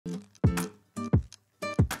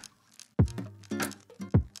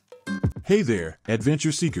Hey there,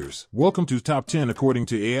 adventure seekers. Welcome to Top 10 According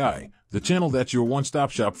to AI, the channel that's your one-stop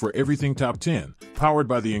shop for everything Top 10, powered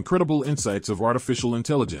by the incredible insights of artificial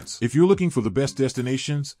intelligence. If you're looking for the best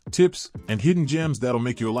destinations, tips, and hidden gems that'll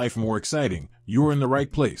make your life more exciting, you're in the right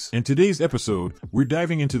place. In today's episode, we're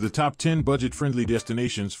diving into the top 10 budget-friendly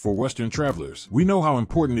destinations for Western travelers. We know how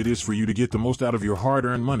important it is for you to get the most out of your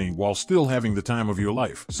hard-earned money while still having the time of your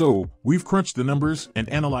life. So, we've crunched the numbers and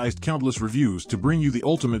analyzed countless reviews to bring you the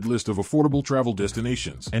ultimate list of affordable travel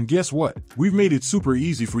destinations. And guess what? We've made it super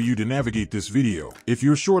easy for you to navigate this video. If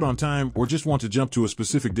you're short on time or just want to jump to a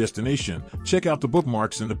specific destination, check out the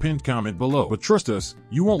bookmarks in the pinned comment below. But trust us,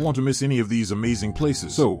 you won't want to miss any of these amazing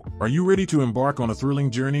places. So, are you ready to embark on a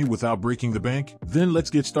thrilling journey without breaking the bank? Then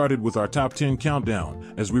let's get started with our top 10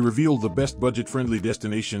 countdown as we reveal the best budget-friendly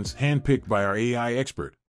destinations handpicked by our AI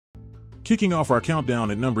expert. Kicking off our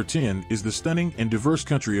countdown at number 10 is the stunning and diverse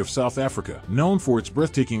country of South Africa. Known for its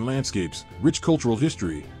breathtaking landscapes, rich cultural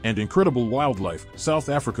history, and incredible wildlife, South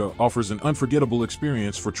Africa offers an unforgettable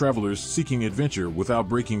experience for travelers seeking adventure without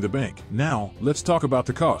breaking the bank. Now, let's talk about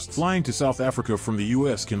the cost. Flying to South Africa from the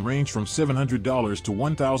US can range from $700 to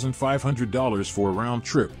 $1,500 for a round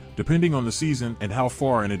trip, depending on the season and how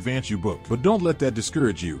far in advance you book. But don't let that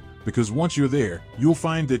discourage you, because once you're there, you'll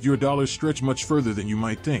find that your dollars stretch much further than you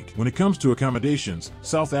might think. When it comes to accommodations,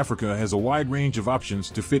 South Africa has a wide range of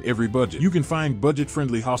options to fit every budget. You can find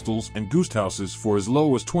budget-friendly hostels and guest houses for as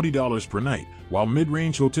low as $20 per night, while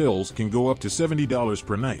mid-range hotels can go up to $70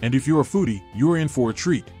 per night. And if you're a foodie, you're in for a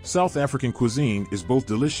treat. South African cuisine is both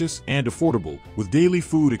delicious and affordable, with daily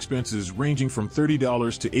food expenses ranging from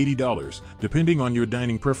 $30 to $80, depending on your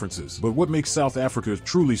dining preferences. But what makes South Africa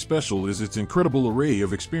truly special is its incredible array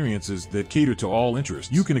of experiences that cater to all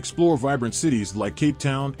interests. You can explore vibrant cities like Cape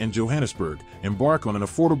Town and Johannesburg, embark on an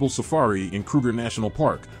affordable safari in Kruger National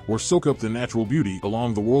Park, or soak up the natural beauty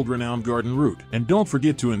along the world-renowned garden route. And don't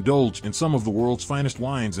forget to indulge in some of the world's finest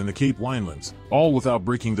wines in the Cape Winelands, all without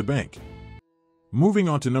breaking the bank. Moving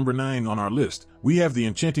on to number 9 on our list, we have the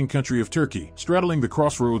enchanting country of Turkey. Straddling the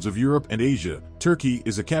crossroads of Europe and Asia, Turkey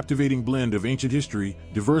is a captivating blend of ancient history,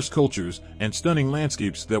 diverse cultures, and stunning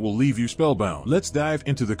landscapes that will leave you spellbound. Let's dive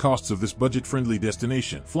into the costs of this budget-friendly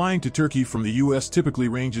destination. Flying to Turkey from the US typically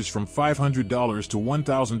ranges from $500 to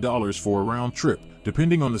 $1,000 for a round trip,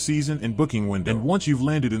 depending on the season and booking window. And once you've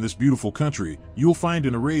landed in this beautiful country, you'll find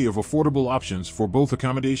an array of affordable options for both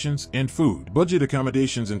accommodations and food. Budget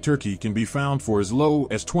accommodations in Turkey can be found for as low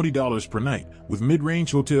as $20 per night, with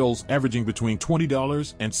mid-range hotels averaging between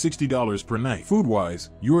 $20 and $60 per night. Food-wise,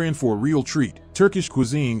 you're in for a real treat. Turkish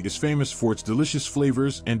cuisine is famous for its delicious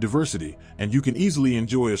flavors and diversity, and you can easily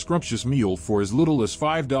enjoy a scrumptious meal for as little as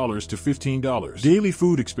 $5 to $15. Daily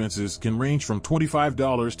food expenses can range from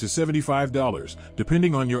 $25 to $75,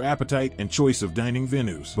 depending on your appetite and choice of dining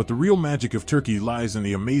venues. But the real magic of Turkey lies in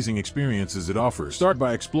the amazing experiences it offers. Start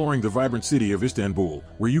by exploring the vibrant city of Istanbul,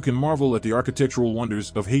 where you can marvel at the architectural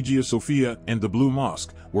wonders of Hagia Sophia and the Blue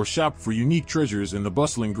Mosque, or shop for unique treasures in the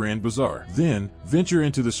bustling Grand Bazaar. Then, venture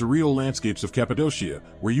into the surreal landscapes of Cappadocia,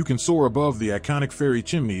 where you can soar above the iconic fairy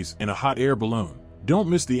chimneys in a hot air balloon. Don't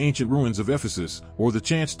miss the ancient ruins of Ephesus, or the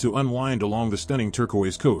chance to unwind along the stunning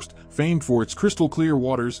turquoise coast, famed for its crystal clear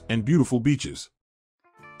waters and beautiful beaches.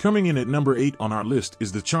 Coming in at number 8 on our list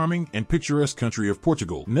is the charming and picturesque country of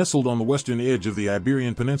Portugal. Nestled on the western edge of the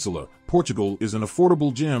Iberian Peninsula, Portugal is an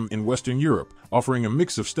affordable gem in Western Europe, offering a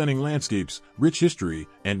mix of stunning landscapes, rich history,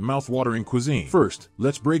 and mouth-watering cuisine. First,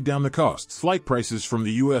 let's break down the costs. Flight prices from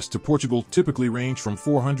the US to Portugal typically range from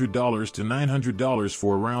 $400 to $900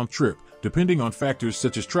 for a round trip, depending on factors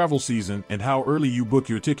such as travel season and how early you book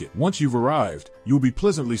your ticket. Once you've arrived, you'll be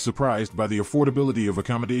pleasantly surprised by the affordability of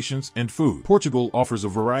accommodations and food. Portugal offers a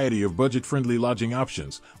variety of budget-friendly lodging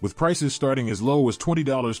options, with prices starting as low as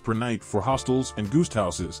 $20 per night for hostels and guest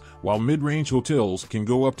houses, while mid-range hotels can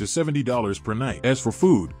go up to $70 per night. As for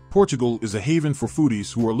food, Portugal is a haven for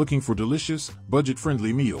foodies who are looking for delicious,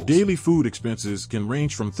 budget-friendly meals. Daily food expenses can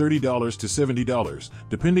range from $30 to $70,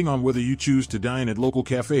 depending on whether you choose to dine at local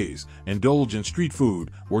cafes, indulge in street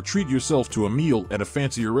food, or treat yourself to a meal at a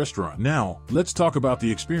fancier restaurant. Now, let's talk about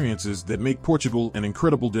the experiences that make Portugal an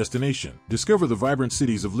incredible destination. Discover the vibrant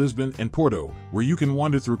cities of Lisbon and Porto, where you can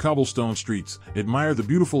wander through cobblestone streets, admire the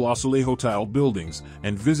beautiful azulejo-tiled buildings,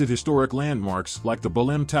 and visit historic landmarks like the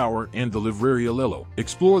Belém Tower and the Livraria Lello.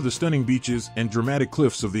 Explore the stunning beaches and dramatic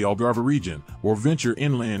cliffs of the Algarve region, or venture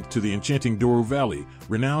inland to the enchanting Douro Valley,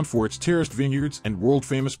 renowned for its terraced vineyards and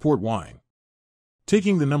world-famous port wine.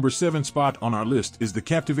 Taking the number 7 spot on our list is the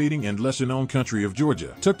captivating and lesser-known country of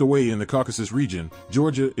Georgia. Tucked away in the Caucasus region,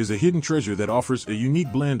 Georgia is a hidden treasure that offers a unique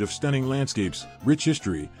blend of stunning landscapes, rich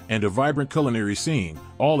history, and a vibrant culinary scene,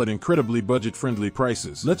 all at incredibly budget-friendly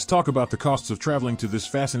prices. Let's talk about the costs of traveling to this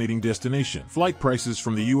fascinating destination. Flight prices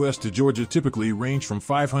from the U.S. to Georgia typically range from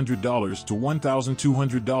 $500 to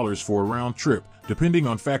 $1,200 for a round trip, depending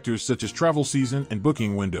on factors such as travel season and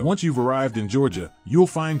booking window. Once you've arrived in Georgia, you'll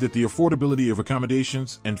find that the affordability of accommodations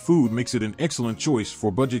and food makes it an excellent choice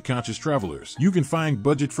for budget-conscious travelers. You can find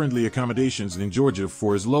budget-friendly accommodations in Georgia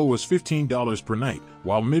for as low as $15 per night,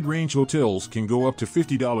 while mid-range hotels can go up to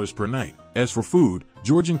 $50 per night. As for food,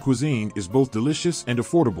 Georgian cuisine is both delicious and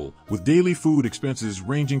affordable, with daily food expenses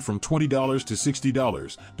ranging from $20 to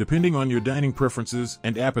 $60, depending on your dining preferences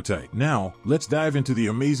and appetite. Now, let's dive into the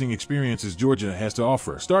amazing experiences Georgia has to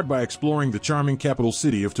offer. Start by exploring the charming capital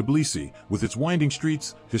city of Tbilisi, with its winding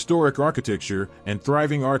streets, historic architecture, and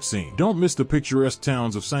thriving art scene. Don't miss the picturesque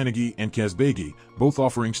towns of Sinagi and Kazbegi, both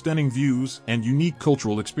offering stunning views and unique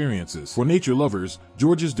cultural experiences. For nature lovers,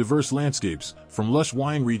 Georgia's diverse landscapes, from lush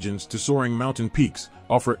wine regions to soaring mountain peaks,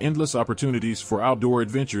 offer endless opportunities for outdoor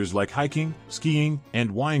adventures like hiking, skiing,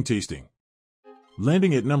 and wine tasting.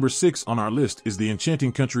 Landing at number 6 on our list is the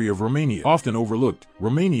enchanting country of Romania. Often overlooked,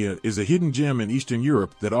 Romania is a hidden gem in Eastern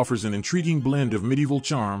Europe that offers an intriguing blend of medieval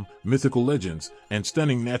charm, mythical legends, and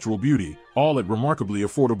stunning natural beauty, all at remarkably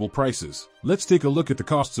affordable prices. Let's take a look at the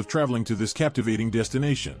costs of traveling to this captivating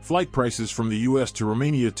destination. Flight prices from the U.S. to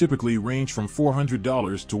Romania typically range from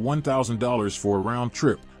 $400 to $1,000 for a round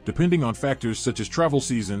trip, depending on factors such as travel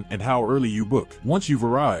season and how early you book. Once you've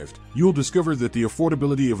arrived, you'll discover that the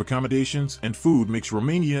affordability of accommodations and food makes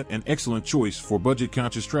Romania an excellent choice for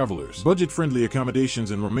budget-conscious travelers. Budget-friendly accommodations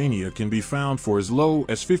in Romania can be found for as low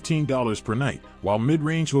as $15 per night, while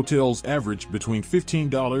mid-range hotels average between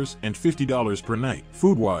 $15 and $50 per night.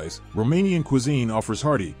 Food-wise, Romanian cuisine offers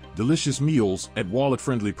hearty, delicious meals at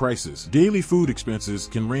wallet-friendly prices. Daily food expenses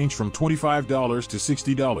can range from $25 to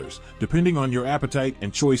 $60, depending on your appetite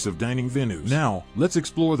and choice of dining venues. Now, let's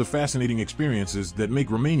explore the fascinating experiences that make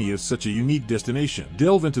Romania such a unique destination.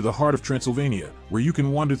 Delve into the heart of Transylvania, where you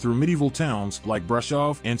can wander through medieval towns like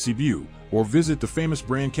Brașov and Sibiu, or visit the famous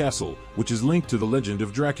Bran Castle, which is linked to the legend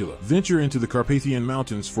of Dracula. Venture into the Carpathian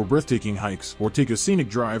Mountains for breathtaking hikes, or take a scenic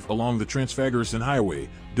drive along the Transfagarasan Highway,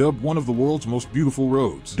 dubbed one of the world's most beautiful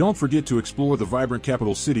roads. Don't forget to explore the vibrant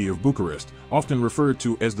capital city of Bucharest, often referred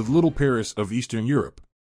to as the Little Paris of Eastern Europe.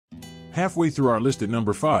 Halfway through our list at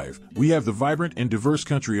number 5, we have the vibrant and diverse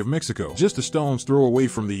country of Mexico. Just a stone's throw away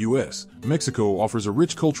from the U.S., Mexico offers a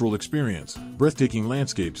rich cultural experience, breathtaking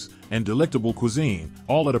landscapes, and delectable cuisine,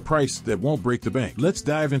 all at a price that won't break the bank. Let's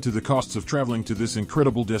dive into the costs of traveling to this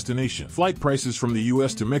incredible destination. Flight prices from the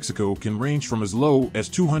U.S. to Mexico can range from as low as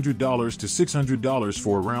 $200 to $600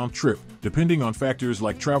 for a round trip, depending on factors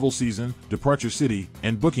like travel season, departure city,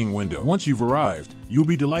 and booking window. Once you've arrived, you'll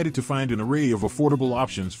be delighted to find an array of affordable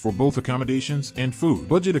options for both accommodations and food.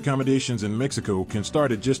 Budget accommodations in Mexico can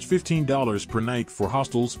start at just $15 per night for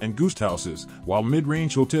hostels and guest houses, while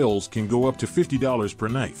mid-range hotels can go up to $50 per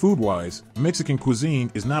night. Food-wise, Mexican cuisine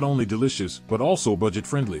is not only delicious, but also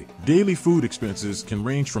budget-friendly. Daily food expenses can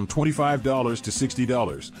range from $25 to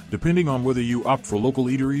 $60, depending on whether you opt for local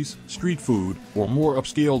eateries, street food, or more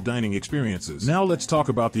upscale dining experiences. Now let's talk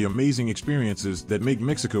about the amazing experiences that make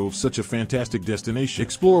Mexico such a fantastic destination.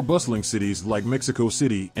 Explore bustling cities like Mexico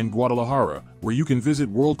City and Guadalajara, where you can visit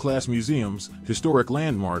world-class museums, historic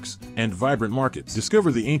landmarks, and vibrant markets.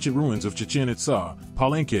 Discover the ancient ruins of Chichen Itza,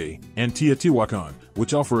 Palenque, and Teotihuacan,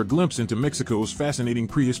 which offer a glimpse into Mexico's fascinating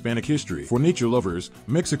pre-Hispanic history. For nature lovers,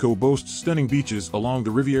 Mexico boasts stunning beaches along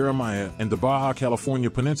the Riviera Maya and the Baja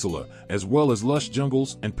California Peninsula, as well as lush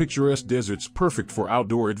jungles and picturesque deserts perfect for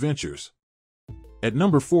outdoor adventures. At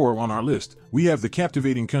number 4 on our list, we have the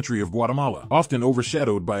captivating country of Guatemala. Often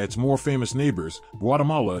overshadowed by its more famous neighbors,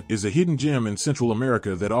 Guatemala is a hidden gem in Central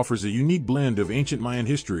America that offers a unique blend of ancient Mayan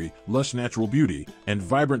history, lush natural beauty, and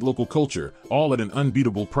vibrant local culture, all at an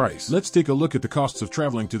unbeatable price. Let's take a look at the costs of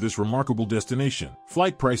traveling to this remarkable destination.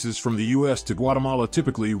 Flight prices from the U.S. to Guatemala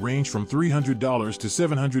typically range from $300 to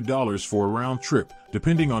 $700 for a round trip,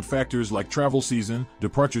 depending on factors like travel season,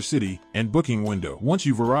 departure city, and booking window. Once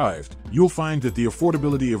you've arrived, you'll find that the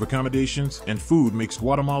affordability of accommodations and food makes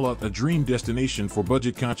Guatemala a dream destination for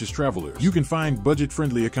budget-conscious travelers. You can find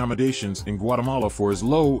budget-friendly accommodations in Guatemala for as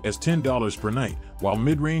low as $10 per night, while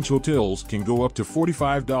mid-range hotels can go up to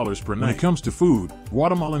 $45 per night. When it comes to food,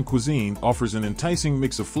 Guatemalan cuisine offers an enticing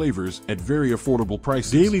mix of flavors at very affordable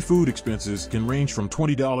prices. Daily food expenses can range from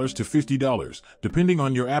 $20 to $50, depending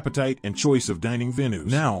on your appetite and choice of dining venues.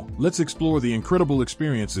 Now, let's explore the incredible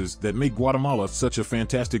experiences that make Guatemala such a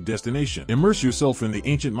fantastic destination. Immerse yourself in the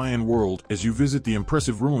ancient Mayan world as you visit the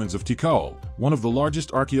impressive ruins of Tikal, one of the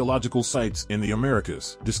largest archaeological sites in the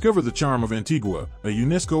Americas. Discover the charm of Antigua, a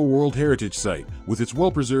UNESCO World Heritage Site, with its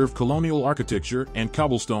well-preserved colonial architecture and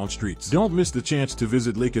cobblestone streets. Don't miss the chance to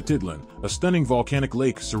visit Lake Atitlan, a stunning volcanic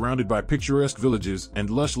lake surrounded by picturesque villages and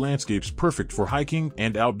lush landscapes perfect for hiking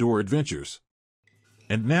and outdoor adventures.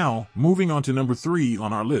 And now, moving on to number 3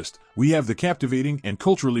 on our list, we have the captivating and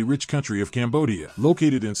culturally rich country of Cambodia.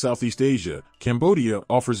 Located in Southeast Asia, Cambodia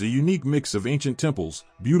offers a unique mix of ancient temples,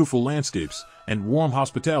 beautiful landscapes, and warm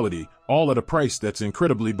hospitality, all at a price that's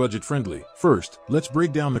incredibly budget-friendly. First, let's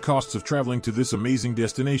break down the costs of traveling to this amazing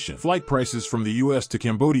destination. Flight prices from the US to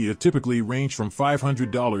Cambodia typically range from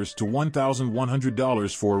 $500 to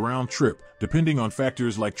 $1,100 for a round trip, depending on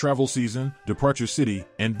factors like travel season, departure city,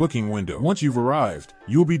 and booking window. Once you've arrived,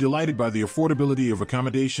 you'll be delighted by the affordability of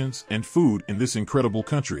accommodations and food in this incredible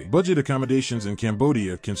country. Budget accommodations in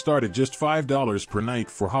Cambodia can start at just $5 per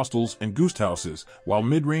night for hostels and guest houses, while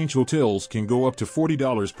mid-range hotels can go up to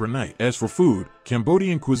 $40 per night. As for food,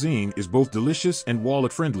 Cambodian cuisine is both delicious and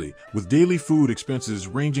wallet-friendly, with daily food expenses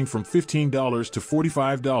ranging from $15 to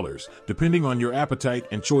 $45, depending on your appetite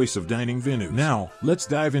and choice of dining venues. Now, let's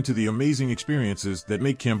dive into the amazing experiences that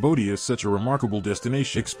make Cambodia such a remarkable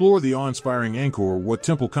destination. Explore the awe-inspiring Angkor Wat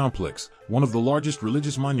Temple Complex, one of the largest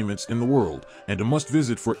religious monuments in the world, and a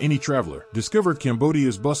must-visit for any traveler. Discover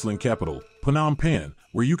Cambodia's bustling capital, Phnom Penh,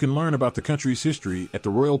 where you can learn about the country's history at the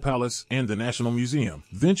Royal Palace and the National Museum.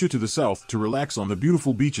 Venture to the south to relax on the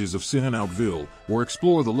beautiful beaches of Sihanoukville, or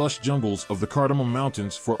explore the lush jungles of the Cardamom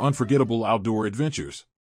Mountains for unforgettable outdoor adventures.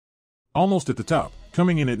 Almost at the top,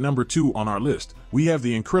 coming in at number 2 on our list, we have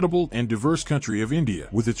the incredible and diverse country of India.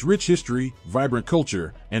 With its rich history, vibrant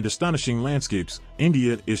culture, and astonishing landscapes,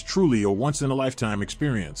 India is truly a once-in-a-lifetime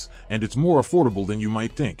experience, and it's more affordable than you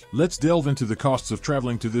might think. Let's delve into the costs of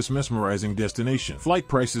traveling to this mesmerizing destination. Flight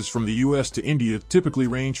prices from the US to India typically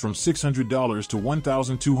range from $600 to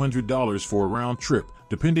 $1,200 for a round trip,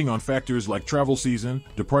 depending on factors like travel season,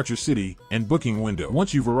 departure city, and booking window.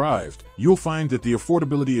 Once you've arrived, you'll find that the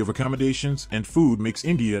affordability of accommodations and food makes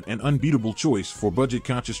India an unbeatable choice for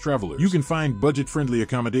budget-conscious travelers. You can find budget-friendly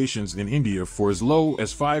accommodations in India for as low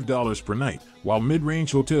as $5 per night, while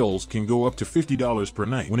mid-range hotels can go up to $50 per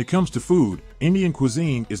night. When it comes to food, Indian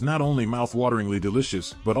cuisine is not only mouth-wateringly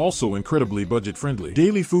delicious, but also incredibly budget-friendly.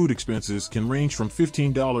 Daily food expenses can range from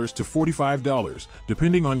 $15 to $45,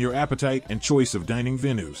 depending on your appetite and choice of dining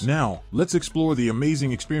venues. Now, let's explore the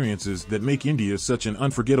amazing experiences that make India such an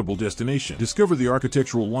unforgettable destination. Discover the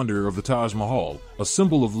architectural wonder of the Taj Mahal, a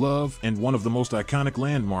symbol of love and one of the most iconic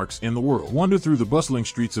landmarks in the world. Wander through the bustling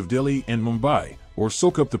streets of Delhi and Mumbai, or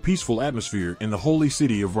soak up the peaceful atmosphere in the holy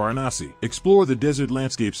city of Varanasi. Explore the desert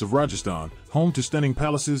landscapes of Rajasthan, home to stunning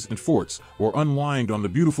palaces and forts, or unwind on the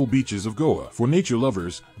beautiful beaches of Goa. For nature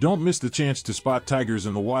lovers, don't miss the chance to spot tigers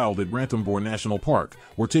in the wild at Ranthambore National Park,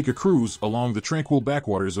 or take a cruise along the tranquil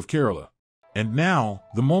backwaters of Kerala. And now,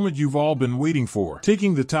 the moment you've all been waiting for.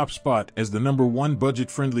 Taking the top spot as the number 1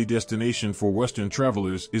 budget-friendly destination for Western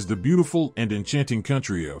travelers is the beautiful and enchanting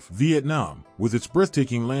country of Vietnam. With its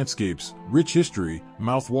breathtaking landscapes, rich history,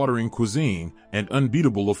 mouth-watering cuisine, and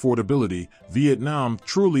unbeatable affordability, Vietnam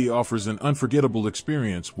truly offers an unforgettable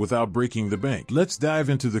experience without breaking the bank. Let's dive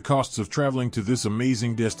into the costs of traveling to this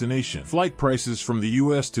amazing destination. Flight prices from the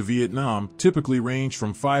US to Vietnam typically range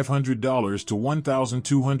from $500 to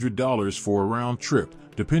 $1,200 for a round trip,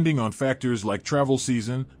 depending on factors like travel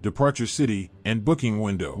season, departure city, and booking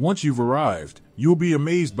window. Once you've arrived, you'll be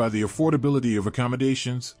amazed by the affordability of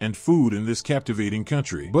accommodations and food in this captivating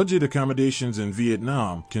country. Budget accommodations in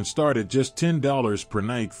Vietnam can start at just $10 per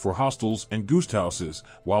night for hostels and guest houses,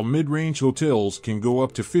 while mid-range hotels can go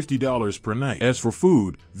up to $50 per night. As for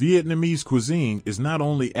food, Vietnamese cuisine is not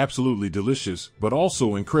only absolutely delicious, but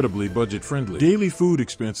also incredibly budget-friendly. Daily food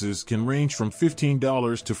expenses can range from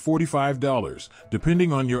 $15 to $45,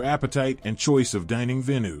 depending on your appetite and choice of dining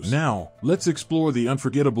venues. Now, let's explore the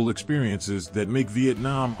unforgettable experiences that make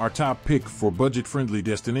Vietnam our top pick for budget-friendly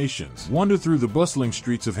destinations. Wander through the bustling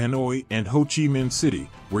streets of Hanoi and Ho Chi Minh City,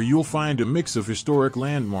 where you'll find a mix of historic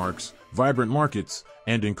landmarks, vibrant markets,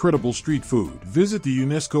 and incredible street food. Visit the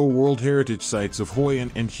UNESCO World Heritage Sites of Hoi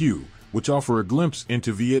An and Hue, which offer a glimpse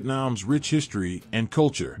into Vietnam's rich history and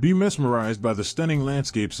culture. Be mesmerized by the stunning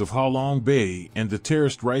landscapes of Ha Long Bay and the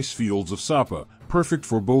terraced rice fields of Sapa, perfect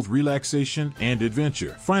for both relaxation and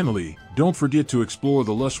adventure. Finally, don't forget to explore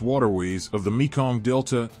the lush waterways of the Mekong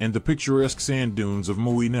Delta and the picturesque sand dunes of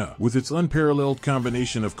Moi Na. With its unparalleled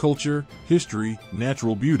combination of culture, history,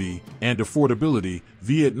 natural beauty, and affordability,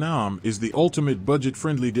 Vietnam is the ultimate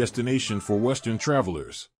budget-friendly destination for Western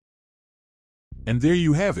travelers. And there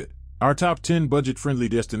you have it, our top 10 budget-friendly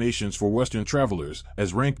destinations for Western travelers,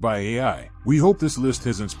 as ranked by AI. We hope this list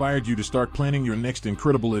has inspired you to start planning your next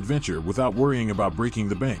incredible adventure without worrying about breaking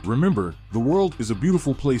the bank. Remember, the world is a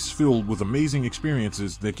beautiful place filled with amazing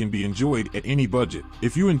experiences that can be enjoyed at any budget.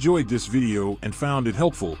 If you enjoyed this video and found it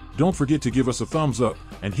helpful, don't forget to give us a thumbs up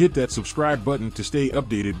and hit that subscribe button to stay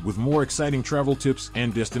updated with more exciting travel tips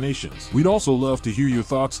and destinations. We'd also love to hear your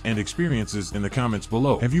thoughts and experiences in the comments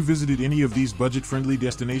below. Have you visited any of these budget-friendly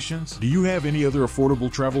destinations? Do you have any other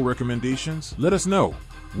affordable travel recommendations? Let us know.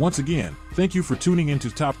 Once again, thank you for tuning into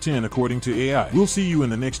Top 10 According to AI. We'll see you in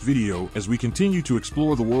the next video as we continue to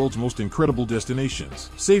explore the world's most incredible destinations.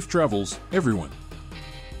 Safe travels, everyone.